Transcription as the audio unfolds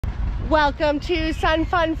Welcome to Sun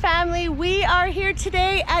Fun Family. We are here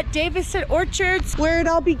today at Davison Orchard, where it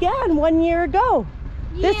all began 1 year ago.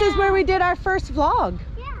 Yeah. This is where we did our first vlog.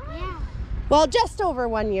 Yeah. Well, just over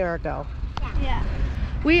 1 year ago. Yeah.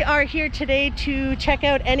 We are here today to check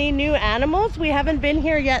out any new animals. We haven't been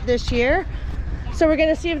here yet this year. So we're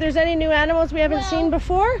going to see if there's any new animals we haven't seen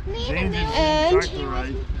before. And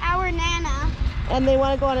our Nana. And they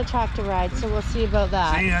want to go on a tractor ride, so we'll see about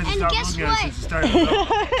that. And guess what?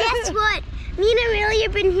 Guess what? Me and Aurelia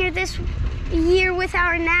have been here this year with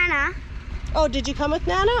our Nana. Oh, did you come with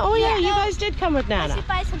Nana? Oh yeah, you guys did come with Nana. To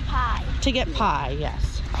buy some pie. To get pie,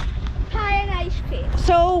 yes. Pie and ice cream.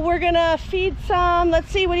 So we're gonna feed some,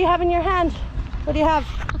 let's see, what do you have in your hand? What do you have?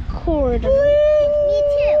 A cord. Bling, Me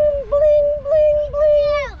too. Bling, bling,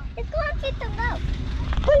 bling. Let's go and feed some goats.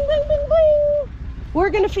 Bling, bling, bling, bling. We're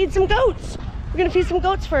gonna feed some goats. We're gonna feed some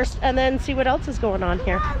goats first and then see what else is going on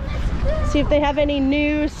here. See if they have any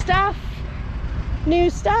new stuff. New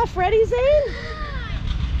stuff. Ready, Zane?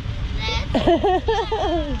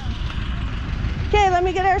 Okay, let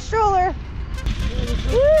me get our stroller.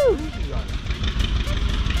 Woo!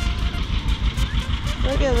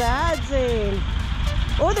 Look at that, Zane.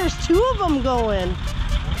 Oh, there's two of them going.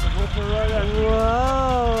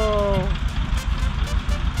 Whoa.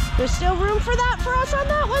 There's still room for that for us on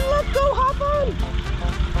that one. Look, go hop on.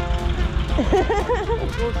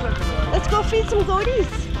 Let's go feed some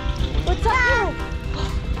goaties. What's up here?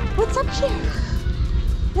 What's up here?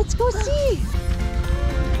 Let's go see.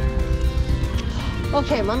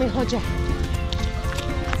 Okay, mommy, hold you.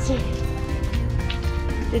 Let's see.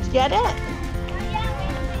 Did you get it?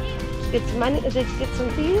 Did you get some money? Did you get some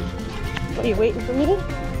feed? What, are you waiting for me?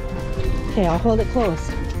 Okay, I'll hold it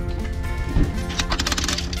close.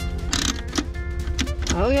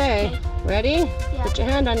 Okay, ready? Yeah. Put your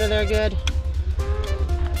hand under there, good.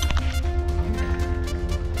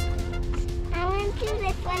 I want to do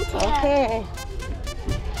this one too. Okay.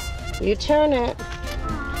 You turn it.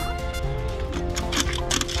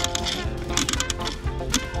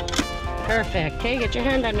 Perfect. Okay, get your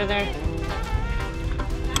hand under there.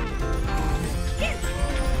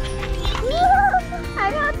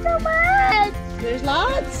 I got so much. There's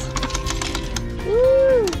lots.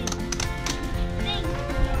 Woo.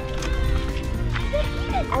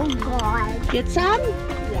 Oh God. Get some?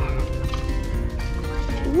 Yeah.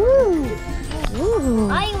 Woo. Woo.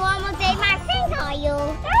 Oh, you almost ate my finger, you.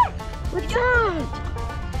 What's that?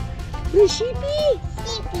 The sheepy?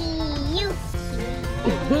 Sheepy, you.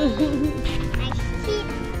 Sheep.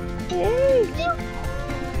 Hey.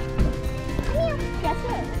 Come here. Guess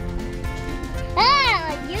what? Oh,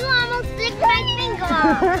 you almost licked my finger.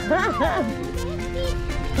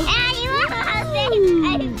 Ah, you almost licked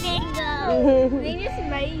my finger. Maybe it's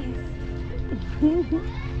nice.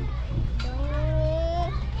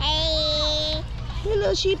 Hey. Hey,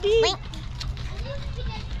 little sheepy. Wait.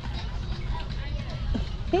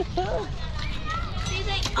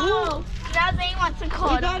 Oh, now they want to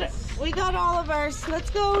call us. We got all of ours. Let's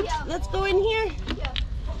go. Yeah. Let's go in here. Yeah.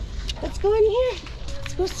 Let's go in here.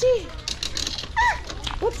 Let's go see.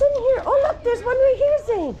 What's in here? Oh, look, there's one right here,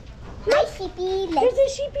 Zane. Hi, sheepy. There's a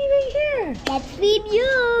sheepy right here. Let's feed you.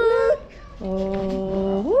 Look.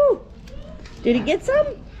 Oh. Woo. Did he get some?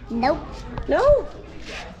 Nope. No?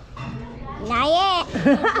 Not yet.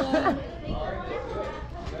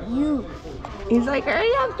 You. He's like,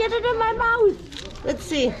 hurry up, get it in my mouth. Let's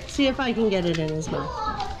see. See if I can get it in his mouth.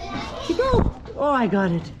 You go. Oh, I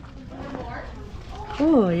got it.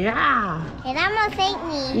 Oh, yeah. It almost ate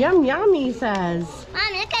me. Yum, yum, he says.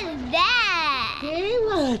 Mom, look at that. Hey,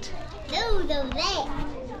 what? Those over there.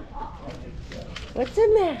 What's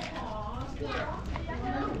in there?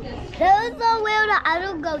 Those are where the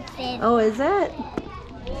other goats in. Oh, is it?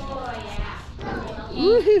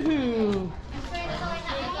 Woohoo!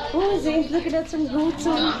 Oh, Zane's looking at some goats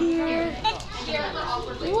over here. Wow!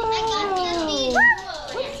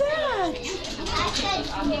 What's that?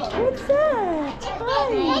 What's that? Hi!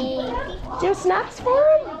 Do you have snacks for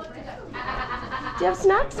him? Do you have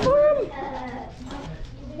snacks for him?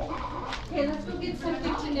 Okay, let's go get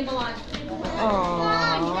something to nibble on.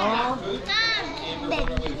 Aww.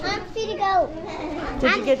 I'm free to go.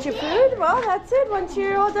 Did you get your food? Well, that's it. Once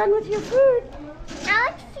you're all done with your food. Now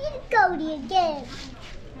let's feed Goldie again.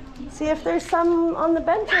 See if there's some on the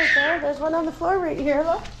bench right there. There's one on the floor right here,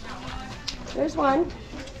 look. There's one.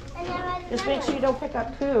 Just make sure you don't pick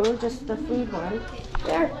up poo, just the food one.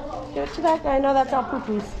 There, give it to that guy. No, that's all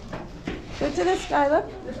poo-poos. Give it to this guy, look.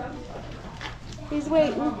 He's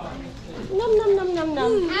waiting. Num, num, num, num,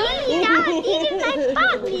 num. Stop eating my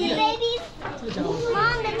puppy, the babies.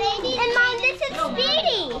 Mom, the babies. And Mom, this is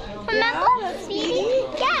Speedy. Remember? Yeah, that's Speedy.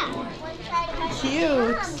 Yeah.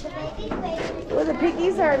 cute. Oh, the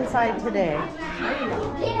piggies are inside today.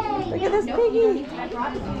 Look at this piggy. Look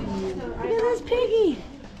at this piggy.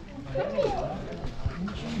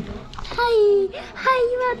 Hi,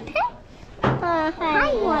 you want a pet?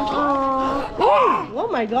 Hi, you want Oh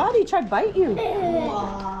my God, he tried to bite you.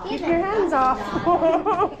 Keep your hands off.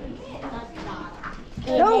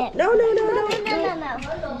 No.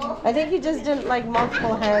 I think he just didn't like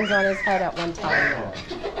multiple hands on his head at one time.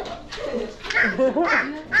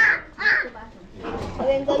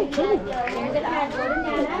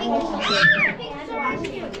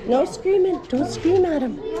 No screaming. Don't scream at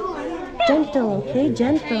him. Gentle, okay?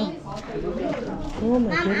 Gentle. Oh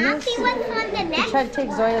my goodness. He tried to take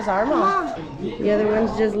Zoya's arm off. The other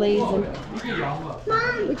one's just lazing.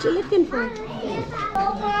 What you looking for?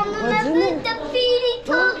 What's in there? The feeding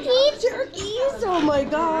turkeys. Turkeys! Oh my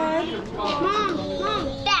God. Mom,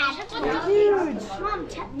 Dad. They're huge. Mom,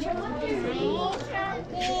 Does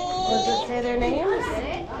it say their names?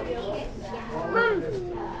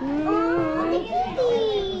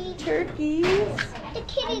 Turkeys. the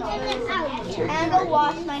kitty's in the house. And go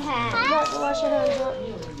wash my hands. Wash your hands up.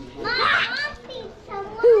 Mom, I'll feed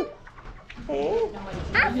someone. Hey.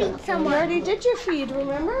 I'll feed You someone. already did your feed,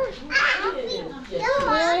 remember? I'll feed someone. We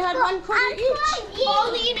only had one quarter each.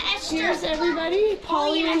 Pauline, Esther. Here's everybody.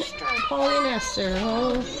 Polly and Esther.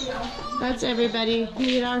 Oh, that's everybody.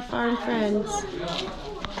 Meet our farm friends.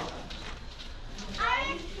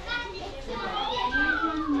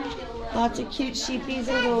 Lots of cute sheepies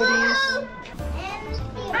and goaties.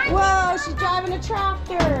 Whoa, she's driving a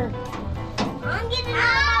tractor. I'm getting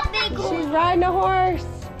a big one. She's riding a horse.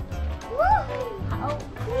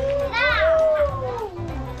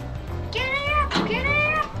 Get it up, get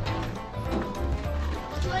it up.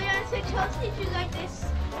 Toasted you like this.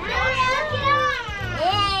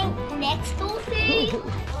 Yay, next go see.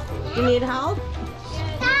 You need help?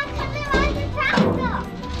 Dad, come and ride the tractor.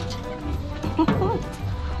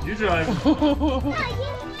 You drive.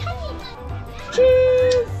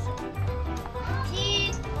 Cheese.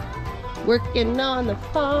 Cheese. Working on the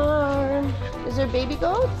farm. Is there baby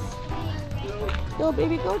goats? No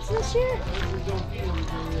baby goats this year?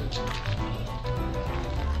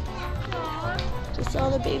 Just all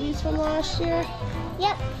the babies from last year?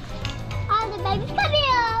 Yep. All the babies. Come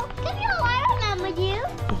here. Come here. I remember you.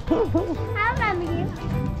 I remember you.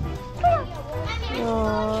 Come here.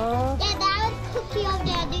 Aww. Yeah, that was Cookie over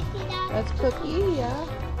there. Do you see that? That's Cookie, yeah.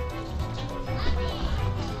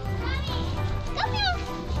 Come here.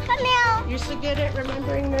 Come here. You're so good at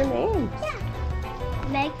remembering their names.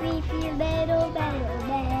 Make me feel better, better.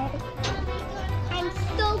 I'm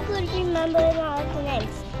so good at remembering all the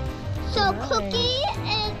names. So Nice. Cookie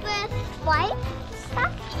is with white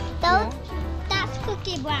stuff. That's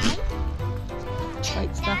Cookie Brown.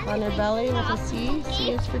 White stuff on her belly with a C.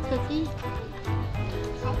 C is for Cookie.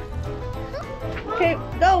 Okay,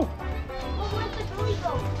 go. Where's the billy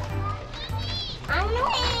go? I don't know.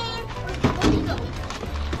 Where's the billy go?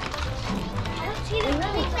 I don't see the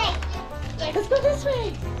billy face. Let's go this way.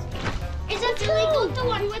 Is that billy goat the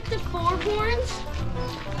one with the 4 horns?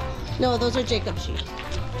 No, those are Jacob sheep.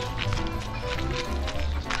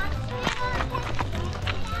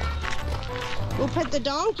 We'll pet the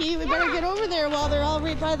donkey. We better get over there while they're all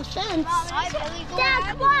right by the fence.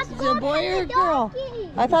 Dad, walk Is it a boy or a girl?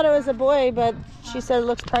 I thought it was a boy, but she said it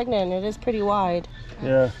looks pregnant. It is pretty wide.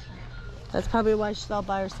 Yeah. That's probably why she's all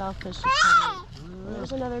by herself, because she's pregnant.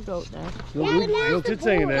 There's another goat there. No tits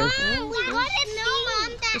hanging there. Mom, we want to know,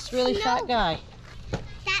 Mom. This really fat guy.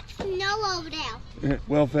 That's snow over there.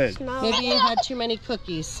 Well fed. Maybe you had too many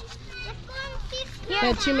cookies. Let's go and see You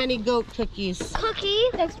had too many goat cookies. Cookie.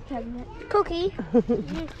 That's pregnant. Cookie.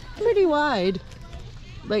 Pretty wide.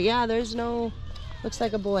 But yeah, there's no, looks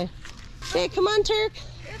like a boy. Hey, come on, Turk.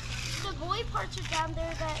 The boy parts are down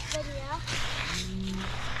there, that video.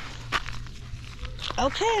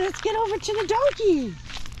 Okay, let's get over to the donkey.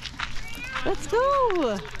 Let's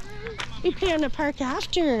go. We play on the park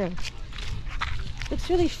after. Looks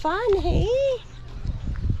really fun, hey?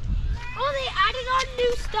 Oh, they added on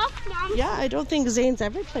new stuff, Mom. Yeah, I don't think Zane's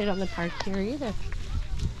ever played on the park here either.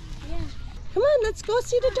 Yeah. Come on, let's go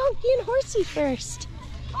see the donkey and horsey first.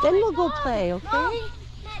 Then we'll go play, okay? Mom,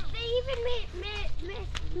 they even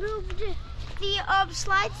moved the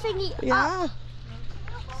slide thingy up. Yeah.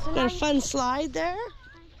 So Got a fun slide there.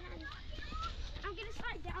 I'm gonna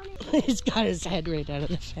slide down it. He's got his head right out of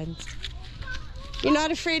the fence. You're not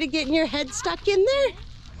afraid of getting your head stuck in there?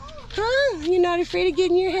 Huh? You're not afraid of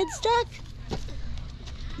getting your head stuck?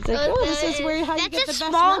 He's like, oh, this is where how you get the best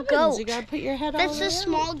small nubbins. goat. You gotta put your head all That's the way a out.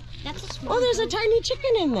 small. That's a small. Oh, there's a tiny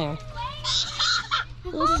chicken in there.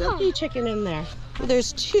 Little silky chicken in there.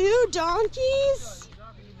 There's 2 donkeys.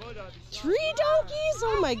 3 donkeys.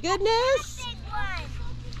 Oh my goodness.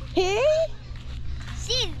 Hey?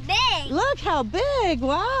 She's big. Look how big.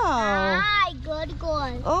 Wow. Hi, good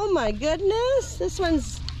one. Oh my goodness. This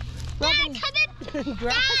one's Dad, rubbing come in.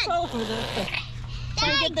 grass all over the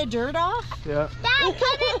Trying to get the dirt off? Yeah. Dad,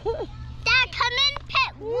 come in. Dad, come in,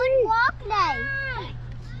 pet one walk now.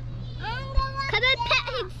 Come and pet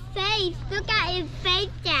his face. Look at his face,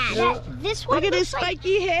 Dad. Yeah. This one Look at his looks like,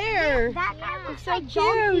 spiky hair. that guy looks So like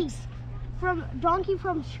cute. Donkey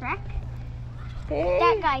from Shrek. Hey.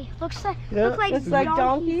 That guy looks like It's like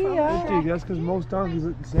donkey, from yeah. Shrek. That's because most donkeys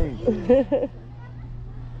look the same.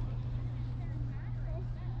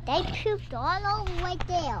 They pooped all over right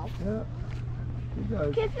there. Yeah. He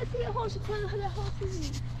does.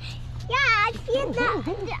 Yeah, I see it now.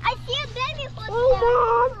 I see a baby horse.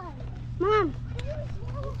 Oh, Mom,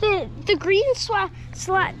 the green slide.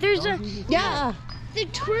 There's a Yeah. the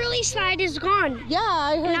twirly slide is gone. Yeah,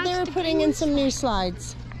 I heard Now they it's were the putting in some new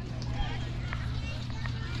slides.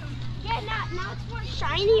 Yeah, now it's more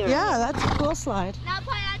shinier. Yeah, that's a cool slide. Now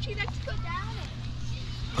I actually like to go down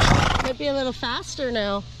it. Might be a little faster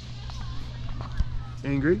now.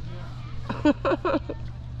 Angry? Look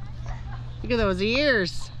at those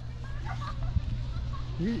ears.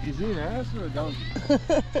 Is he an ass or a donkey? Is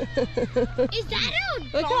that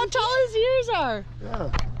a Look how tall his ears are.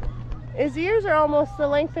 Yeah. His ears are almost the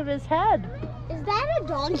length of his head. Is that a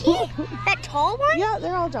donkey? That tall one? Yeah,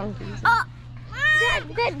 they're all donkeys. That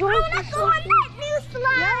donkey. I want to go on that new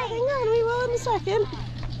slide. Yeah, hang on, we will in a second.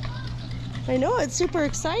 I know, it's super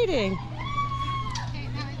exciting.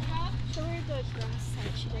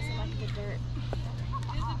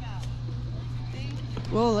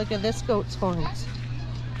 Whoa, look at this goat's horns.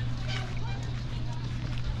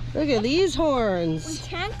 Look at these We horns.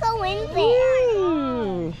 can't go in there.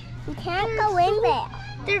 Mm. We can't go in there.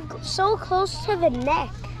 They're so close to the neck.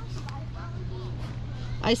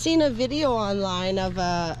 I seen a video online of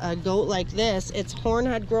a goat like this. Its horn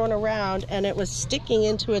had grown around and it was sticking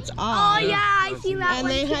into its eye. Oh yeah, I seen that And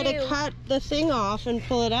one they too. had to cut the thing off and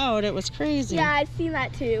pull it out. It was crazy. Yeah, I've seen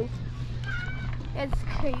that too. It's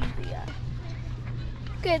crazy.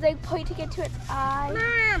 Okay, they point to get to its eye.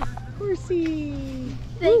 Mom, Horsey.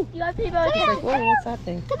 you have to go. It's like, whoa, what's that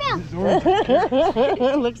thing? Come here.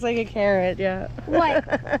 It looks like a carrot, yeah. What?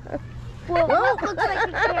 Well, what looks like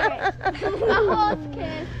a carrot? A horse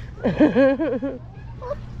kiss.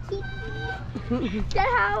 Dad,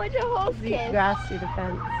 how is a horse kiss? Grass through the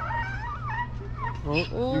fence.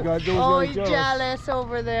 Oh, you got those Oh, guys he's jealous. jealous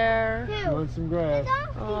over there. You want some grass?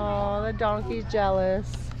 Oh, the donkey's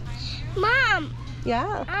jealous. Mom,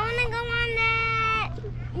 Yeah. I want to go on that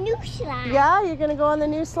new slide. Yeah, you're gonna go on the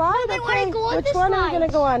new slide? I wanna go on Which the one are you slide.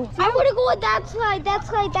 gonna go on? I want to go on that slide, that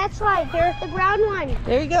slide, that slide. There, the brown one.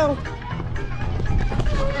 There you go.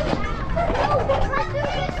 No, let's do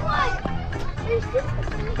this one. There's this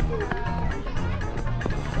one.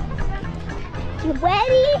 You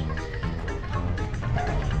ready?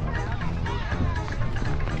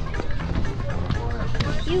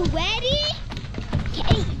 You ready?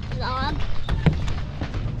 Okay, vlog.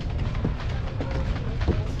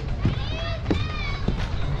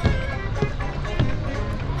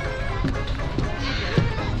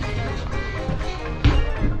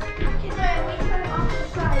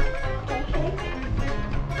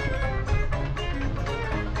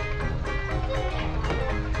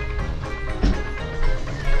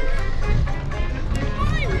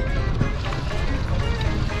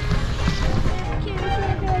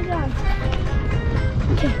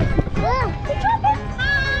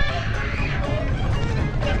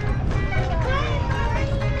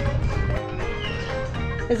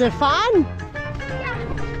 Is it fun?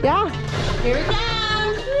 Yeah. Here it goes.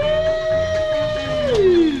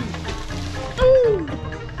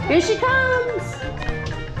 Here she comes.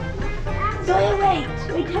 So wait,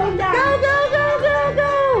 we come down. Go, go, go, go,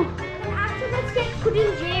 go. After let's get put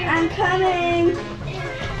in jail. I'm coming.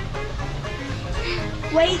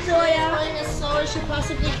 Wait, Zoya. Going as slow as she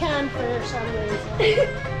possibly can for some reason.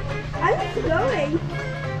 I'm going.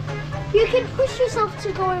 You can push yourself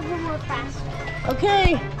to go a little more faster.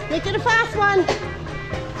 Okay, make it a fast one.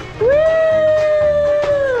 Woo!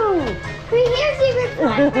 Here's the good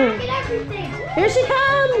one. Look at everything. Here she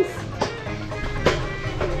comes.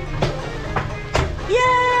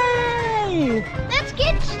 Yay! Let's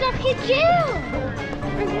get stuck in jail.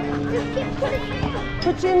 Let's get put in jail.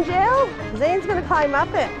 Put you in jail? Zane's gonna climb up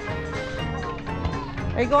it.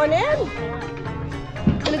 Are you going in?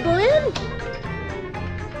 Gonna go in?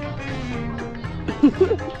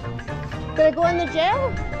 Gonna go in the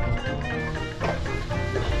jail?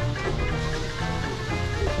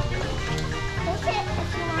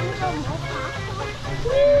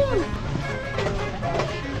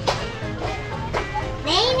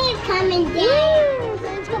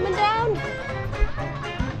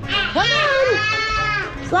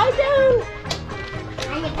 Slide down.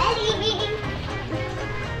 Are you ready?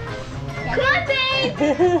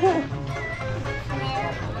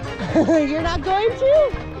 Come You're not going to?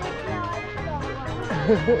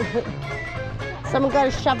 Someone got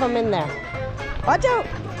to shove him in there. Watch out.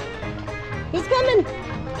 He's coming.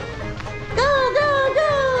 Go, go, go.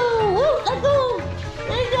 Woo, let's go.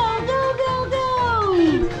 There you go. Go, go, go.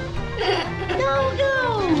 Go, go.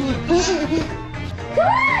 Come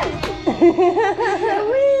on.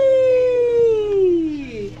 Whee.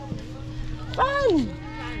 Fun.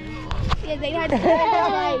 Yeah, they had to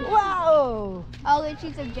Wow. all the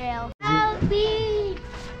cheats of jail. Happy.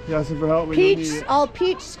 You asking for help? We don't need Peach, it. all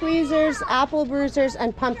peach squeezers, apple bruisers,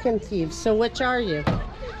 and pumpkin thieves. So which are you?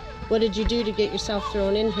 What did you do to get yourself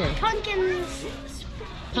thrown in here? Pumpkins.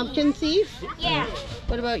 Pumpkin thief? Yeah.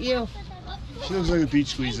 What about you? She looks like a beach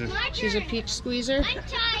squeezer. She's a peach squeezer. I'm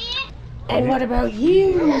tired. And what about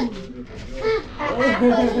you?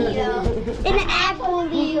 An apple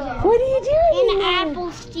dealer. What are you doing? An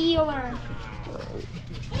apple stealer.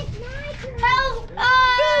 Help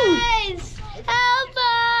us! Help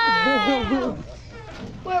us!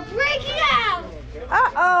 We're breaking out!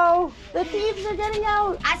 Uh-oh. The thieves are getting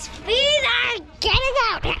out. Us thieves are getting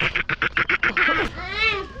out!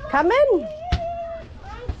 Come in.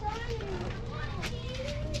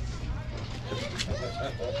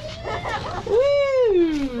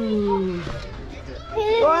 Woo.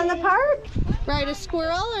 Go on the park? Ride a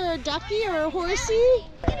squirrel or a ducky or a horsey?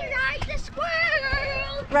 Ride the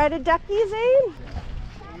squirrel! Ride a ducky, Zane?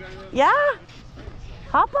 Yeah?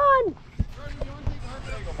 Hop on.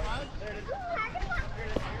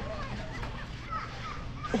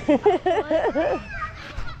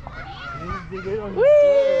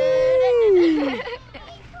 Whee!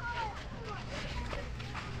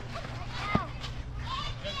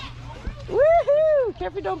 Woohoo!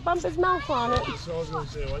 Careful, don't bump his mouth on it. So I was gonna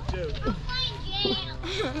say, what do?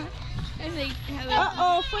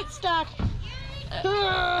 Uh-oh, foot stuck.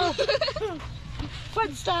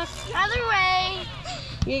 Foot stuck. Other way.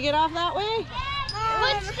 You get off that way?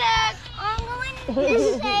 Foot stuck. I'm going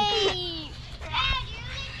this way.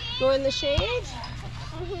 Go in the shade?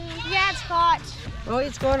 Yeah, it's hot. Oh,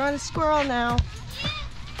 he's going on a squirrel now.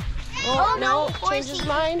 Oh, Oh, no, change his horsey.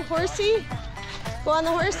 mind. Horsey? Go on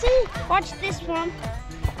the horsey? Watch this one.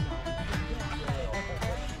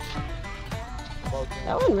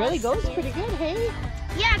 That one really goes pretty good, hey?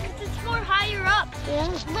 Yeah, because it's more higher up. Yeah.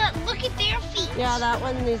 Look at their feet. Yeah, that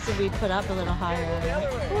one needs to be put up a little higher.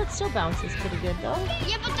 Oh, it still bounces pretty good though.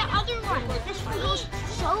 Yeah, but the other one. This one goes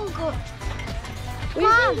so good.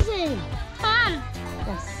 What is it? Mom.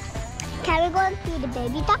 Yes. Can we go and see the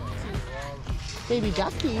baby duck? Baby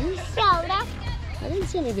duckies? No, no. I didn't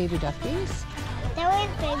see any baby duckies. There was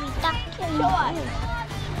baby duck. Show us.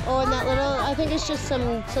 Oh, and that little, I think it's just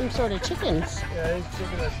some sort of chickens. Yeah, he's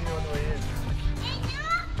chicken I seen on the way in.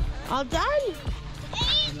 All done?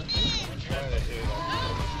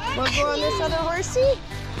 We'll go on this other horsey?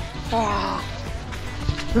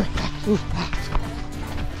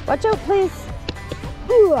 Watch out, please.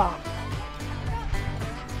 Yeah.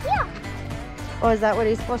 Oh, is that what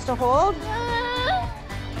he's supposed to hold?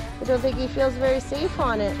 I don't think he feels very safe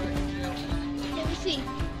on it. Let me see.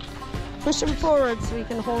 Push him forward so he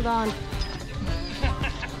can hold on.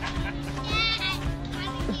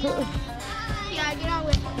 Yeah, get on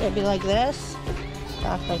with it. Maybe like this.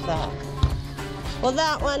 Back like that. Hold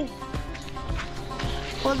that one.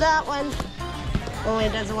 Hold that one. Oh, he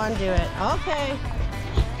doesn't want to do it. Okay.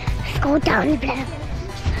 Let's go down there.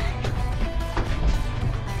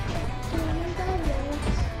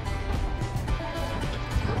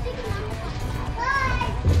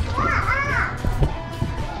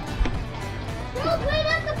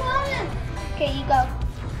 Okay, you go.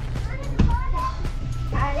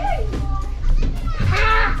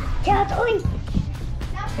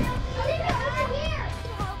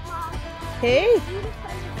 Hey.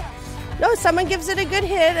 No, someone gives it a good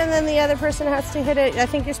hit and then the other person has to hit it. I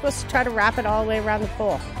think you're supposed to try to wrap it all the way around the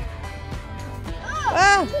pole.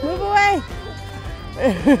 Oh, move away.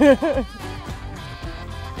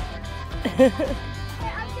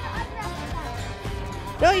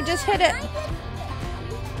 No, you just hit it.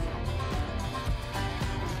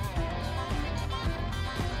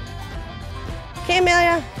 Okay,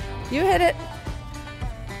 Amelia, you hit it.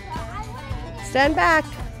 Stand back.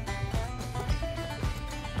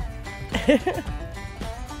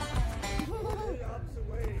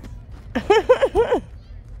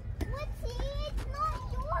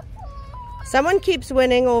 Someone keeps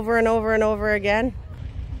winning over and over and over again.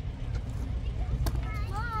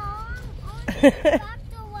 Hit it!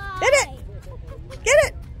 Get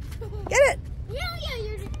it! Get it! Yeah,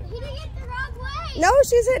 you're No,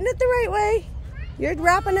 she's hitting it the right way. You're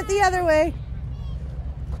wrapping it the other way.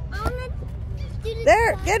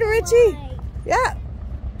 There, get it, Richie. Yeah.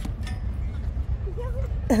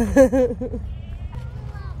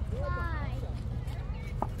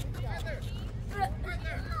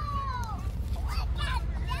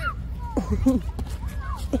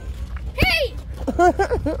 Hey!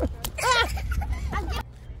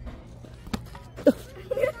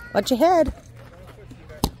 Watch your head.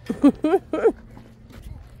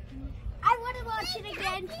 I want to watch it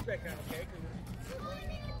again.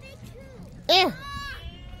 Yeah.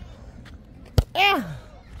 Yeah.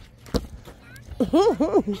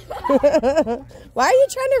 Why are you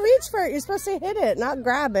trying to reach for it? You're supposed to hit it, not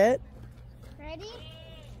grab it. Ready?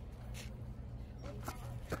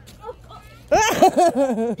 Over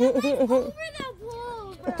the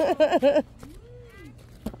pole, bro.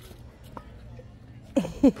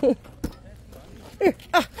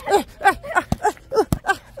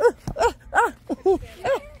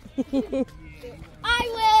 I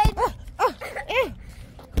win.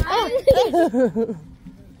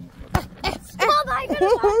 Stop! I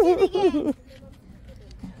gotta watch it again.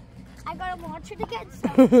 I gotta watch it again.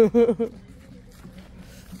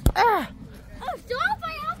 Oh, stop!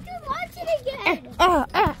 I have to watch it again. I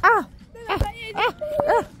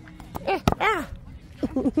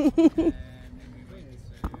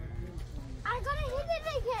gotta hit it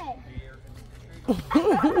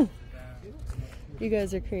again. You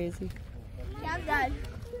guys are crazy. Yeah, I'm done.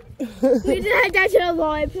 We did that to the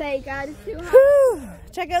lower playground. It's too hot.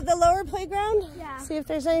 Check out the lower playground. Yeah. See if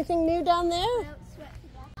there's anything new down there.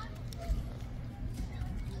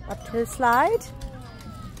 Up to the slide.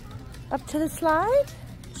 Up to the slide.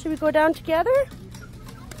 Should we go down together?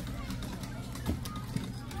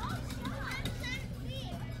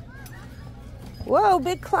 Whoa,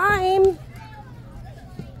 big climb.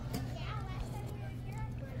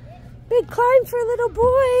 Big climb for a little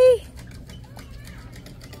boy.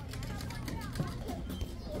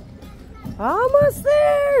 Almost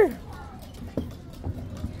there.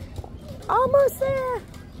 Almost there.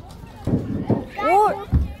 Oh,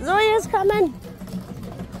 Zoya's coming.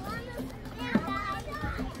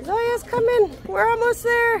 Zoya's coming. We're almost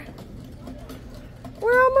there.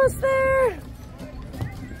 We're almost there.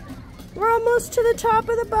 We're almost to the top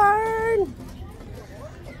of the barn.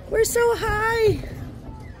 We're so high.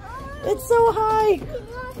 It's so high.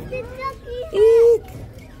 Eek.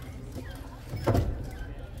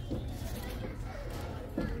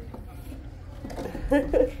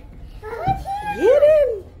 Get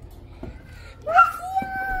him.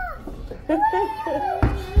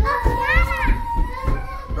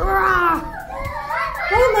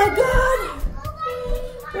 Oh my God.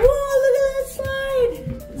 Whoa, look at that slide.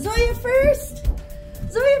 Zoya first.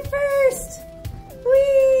 Zoya first.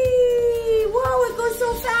 Whee. Whoa, it goes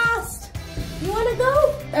so fast. You want to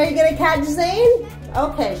go? Are you going to catch Zane?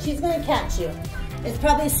 Okay, she's going to catch you. It's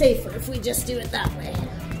probably safer if we just do it that way.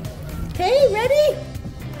 Okay, ready?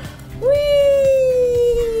 Whee!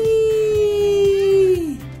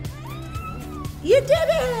 You did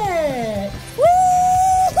it! Woo!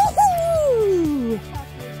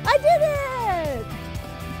 I did it!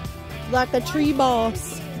 Like a tree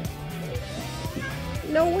boss.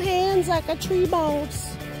 No hands, like a tree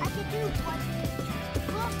boss. I can do one.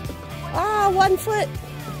 Ah, 1 foot.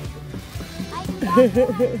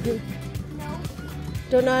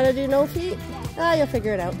 Don't know how to do no feet? Ah, you'll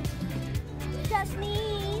figure it out. Just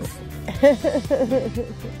knees.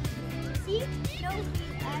 See? No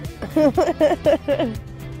feet.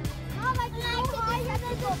 Mom, I have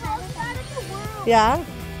to go outside of the world. Yeah?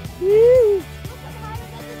 Woo.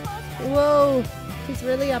 Whoa, he's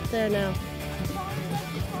really up there now.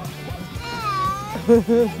 I started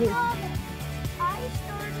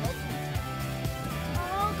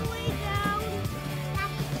all the way down.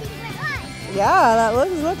 That's the secret line. Yeah, that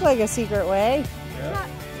looks like a secret way. Yeah.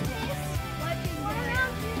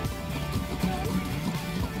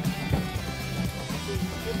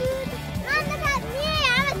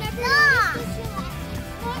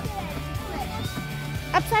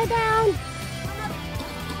 Upside down.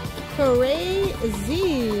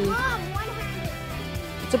 Crazy.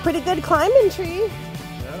 It's a pretty good climbing tree. Yeah.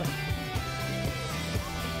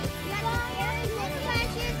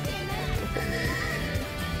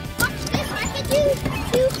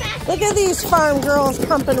 Look at these farm girls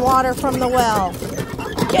pumping water from the well.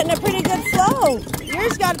 Getting a pretty good flow.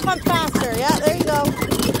 Yours got to pump faster. Yeah, there you go.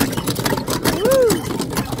 Woo.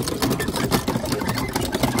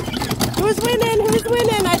 Who's winning? Who's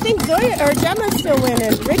winning? I think Zoya or Gemma's still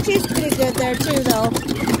winning. Richie's pretty good there too, though.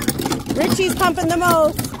 Richie's pumping the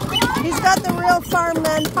most. He's got the real farm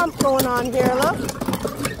man pump going on here, look.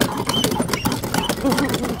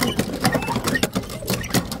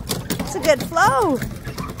 It's a good flow.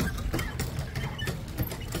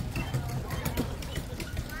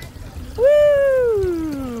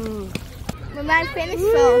 Woo! But mine finished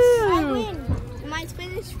first. I win. Mine's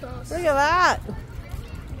finished first. Look at that.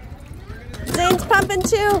 Zane's pumping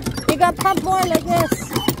too. You got to pump more like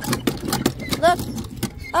this. Look.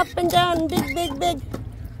 Up and down. Big, big, big.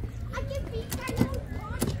 I can beat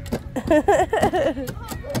that.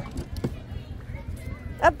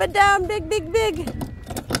 Up and down. Big, big, big.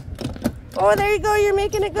 Oh, there you go. You're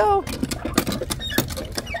making it go.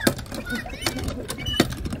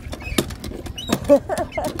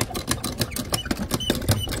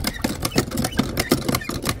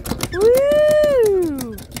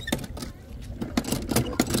 Woo!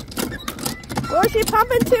 Oh, she's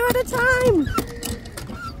pumping 2 at a time.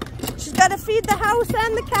 She's got to feed the house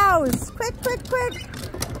and the cows. Quick, quick, quick.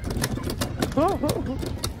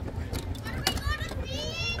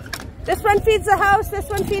 This one feeds the house. This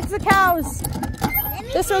one feeds the cows.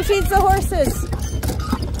 This one feeds the horses.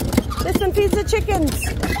 This one feeds the chickens.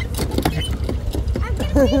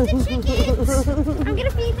 I'm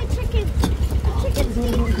gonna feed the chickens. The chickens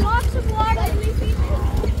need lots of water.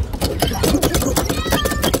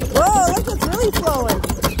 Whoa, look, it's really flowing.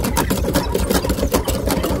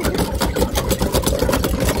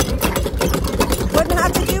 Wouldn't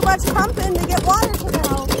have to do much pumping to get water to the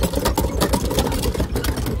house.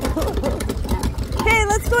 Okay,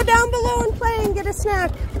 let's go down below and play and get a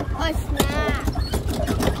snack. A snack.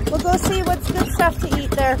 We'll go see what's good stuff to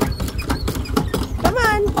eat there. Come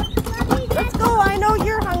on, let's go. I know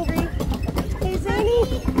you're hungry. Hey, Zany.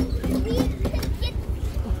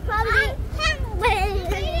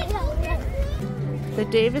 The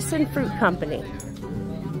Davison Fruit Company.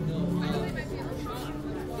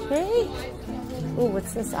 Okay. Oh,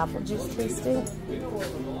 what's this apple juice tasting?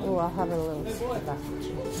 Oh, I'll have a little sip of apple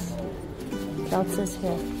juice. What else is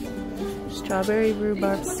here? Strawberry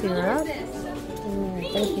rhubarb syrup.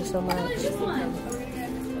 Thank you so much.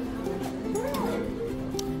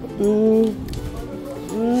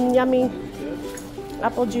 Yummy.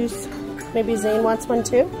 Apple juice. Maybe Zane wants one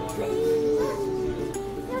too?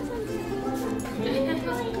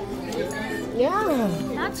 Yeah.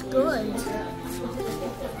 That's good.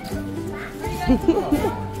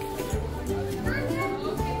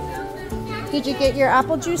 Did you get your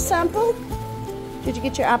apple juice sample? Did you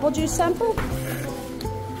get your apple juice sample?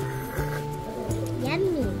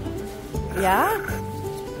 Yummy. Yeah?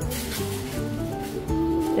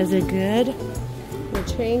 Is it good? The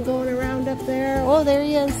train going around up there. Oh, there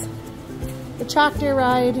he is. The tractor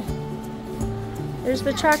ride. There's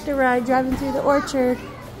the tractor ride driving through the orchard.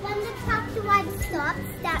 When the tractor ride stops,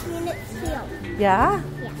 that means it's filled. Yeah?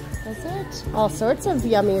 Yeah. Is it? All sorts of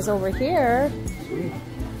yummies over here.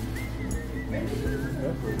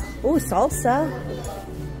 Oh, salsa.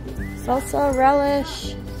 Salsa,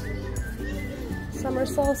 relish. Summer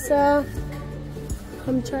salsa.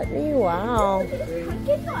 Plum chutney. Wow.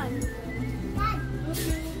 Good one.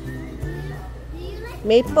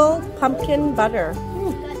 Maple pumpkin butter.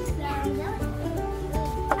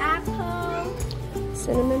 Apple.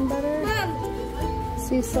 Cinnamon butter.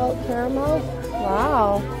 Sea salt caramel.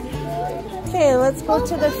 Wow. Okay, let's go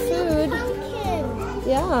to the food. Pumpkin.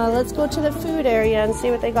 Yeah, let's go to the food area and see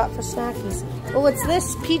what they got for snackies. Oh, what's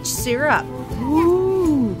this? Peach syrup.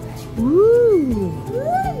 Ooh. Ooh.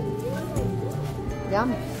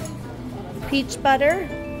 Yum. Peach butter.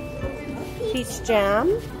 Peach jam.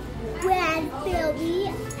 Raspberry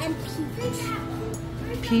and peach.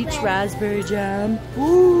 Peach raspberry jam.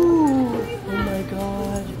 Ooh. Oh my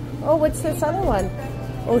god. Oh, what's this other one?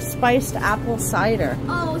 Oh, spiced apple cider.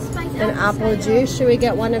 Oh, spiced And apple juice. Should we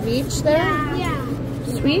get one of each there? Yeah.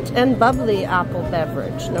 Sweet and bubbly apple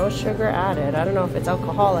beverage. No sugar added. I don't know if it's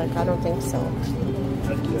alcoholic. I don't think so.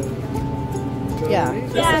 Yeah,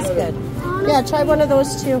 this is good. Yeah, try one of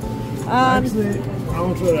those too. Actually, I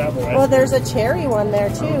want to try the apple. Oh, there's a cherry one there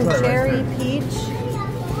too. Cherry, peach.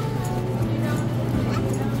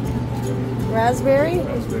 Raspberry?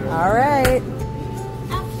 All right.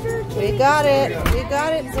 We got it. We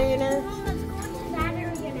got it, Zaner.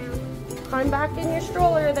 Climb back in your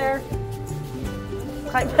stroller there.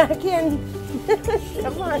 Climb back in.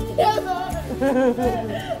 Come on.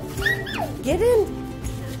 Get in.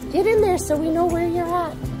 Get in there so we know where you're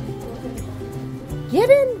at. Get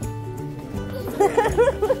in.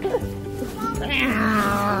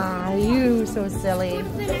 Ah, you so silly.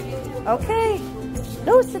 Okay.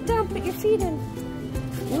 No, sit down. Put your feet in.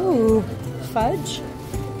 Ooh, fudge.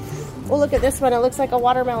 Oh, look at this one. It looks like a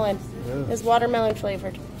watermelon. Yeah. It's watermelon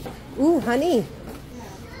flavored. Ooh, honey.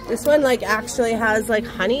 This one like actually has like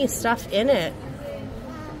honey stuff in it.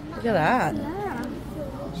 Look at that. Yeah.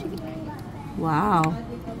 Wow.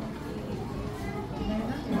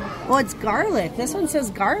 Oh, it's garlic. This one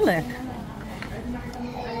says garlic.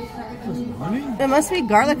 Honey? It must be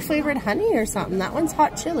garlic flavored honey or something. That one's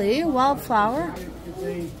hot chili, wildflower.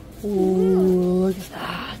 Ooh, look at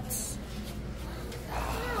that.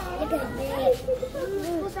 Look at this.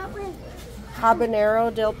 What's that one?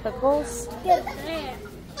 Habanero dill pickles. Get there.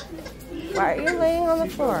 Why are you laying on the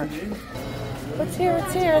floor? What's here?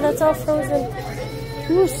 What's here? That's all frozen.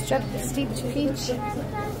 Ooh, steeped peach.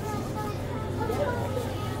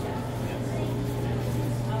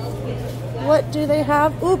 What do they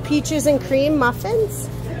have? Ooh, peaches and cream muffins.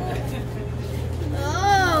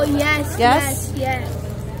 Oh, yes, Yes? yes, yes.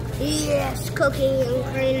 Yes, cookies and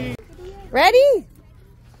cream. Ready?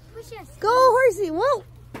 What's this? Go, horsey. Whoa.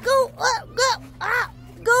 Go. Go. Ah.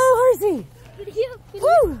 Go, horsey.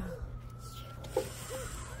 Woo.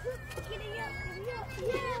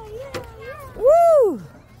 Woo.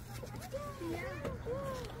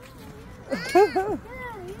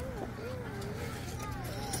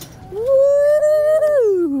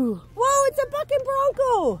 Woo. Whoa, it's a bucking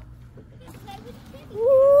bronco.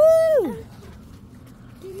 Woo.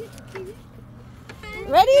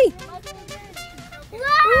 Ready?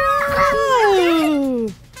 Woo.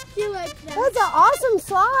 That's an awesome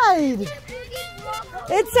slide.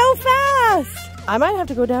 It's so fast. I might have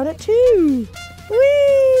to go down it too.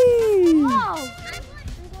 Whee!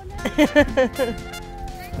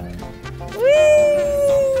 Whee!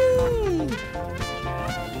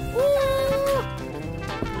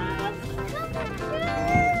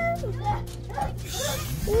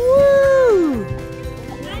 Woo!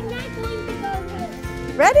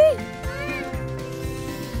 Ready?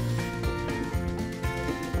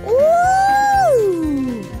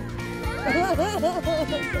 Woo!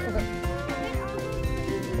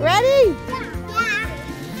 Ready?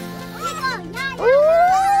 Woo!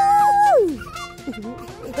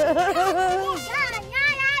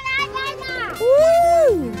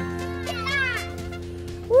 Woo!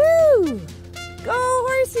 Woo! Go,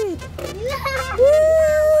 horsey!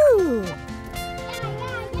 Woo!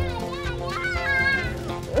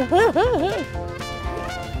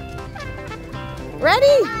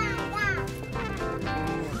 Ready?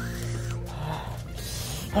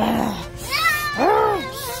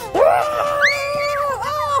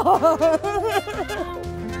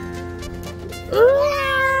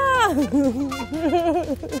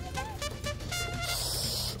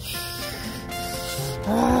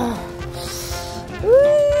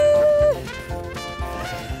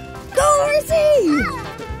 Go, horsey!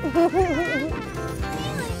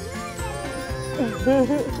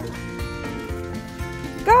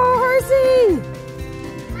 Go, horsey!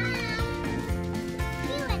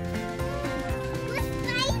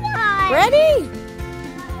 Ready?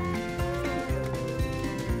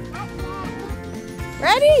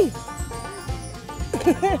 Ready?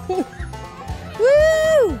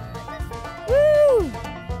 Woo! Woo!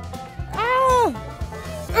 Ah!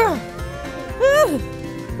 Woo! Woo!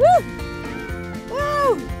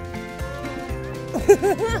 Woo!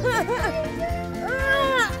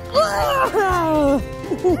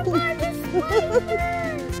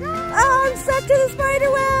 Oh, I'm stuck to the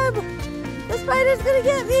spider web! The spider's gonna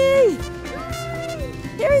get me!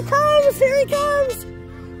 Here he comes! Here he comes!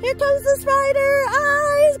 Here comes the spider!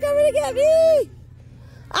 Ah, he's coming to get me!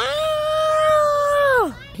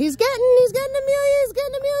 Ah! He's getting Amelia! He's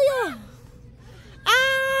getting Amelia!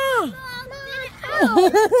 Ah!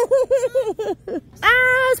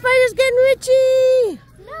 Ah! Spider's getting Richie!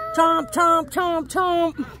 Chomp! Chomp! Chomp!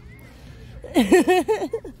 Chomp!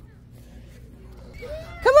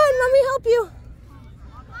 Come on, Mommy, help you.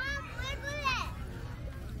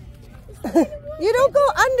 You don't go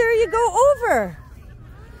under, you go over.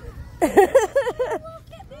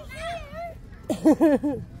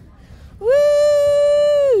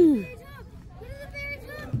 Woo!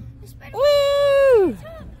 Woo!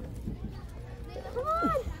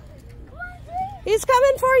 He's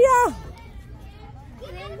coming for you.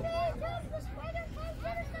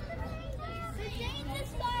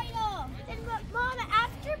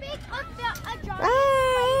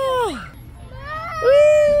 Ah!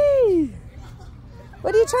 Whee!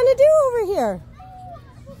 What are you trying to do over here?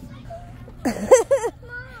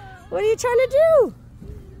 What are you trying to do?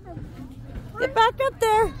 Get back up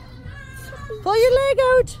there. Pull your leg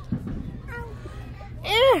out.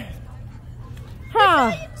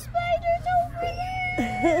 Huh. Spider's over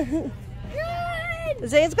there. Run!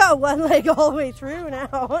 Zane's got one leg all the way through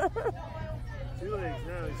now. 2 legs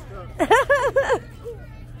now, he's stuck.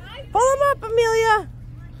 I Pull him up, Amelia.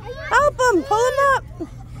 Help him. Pull him up.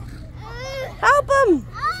 Help him.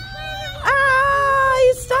 Ah,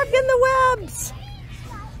 he's stuck in the webs.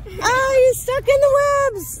 Ah, he's stuck in the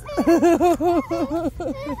webs.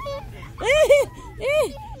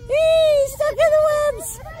 He's stuck in the webs.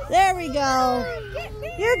 There we go.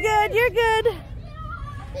 You're good. You're good.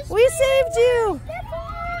 We saved you.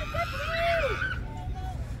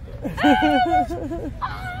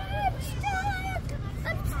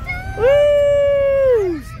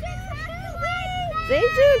 Woo! They're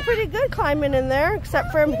doing pretty good climbing in there,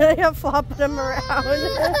 except for Amelia flopping them around.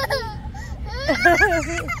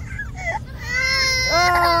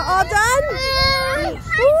 All done?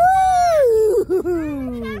 Woo!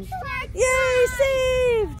 Yay,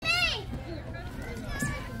 saved!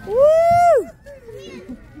 Woo!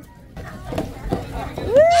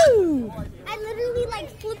 Woo! I literally like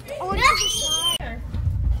flipped on the side.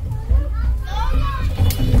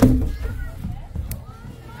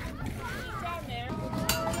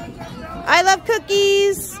 I love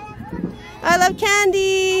cookies. I love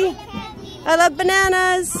candy. I love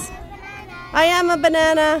bananas. I am a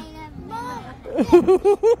banana. Make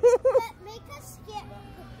us scared.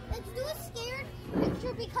 Let's do a scared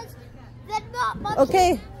picture because then not much.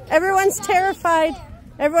 Okay, everyone's terrified.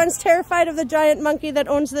 Everyone's terrified of the giant monkey that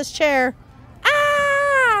owns this chair.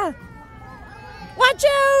 Ah! Watch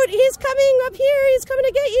out! He's coming up here. He's coming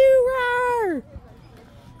to get you. Roar!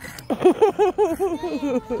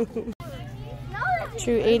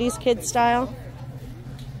 True 80s kid style.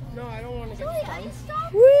 No, I don't want to get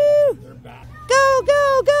stung. Woo! Go,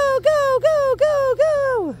 go, go, go, go, go,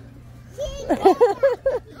 go!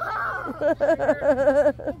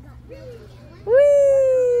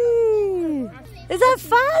 Whee! Is that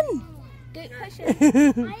fun? Good question.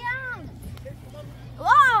 I am.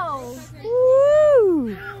 Whoa!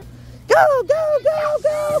 Woo! Go, go, go,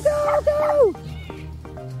 go, go, go!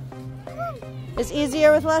 It's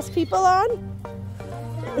easier with less people on?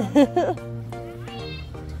 If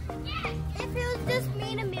it was just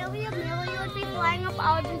me and Amelia would be flying up, I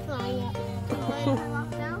would be flying up.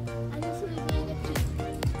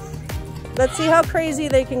 Let's see how crazy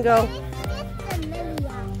they can go.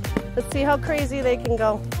 Let's see how crazy they can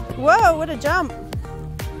go. Whoa, what a jump.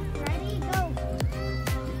 Ready, go.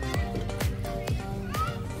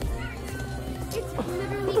 It's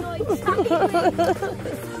literally going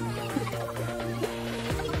sideways.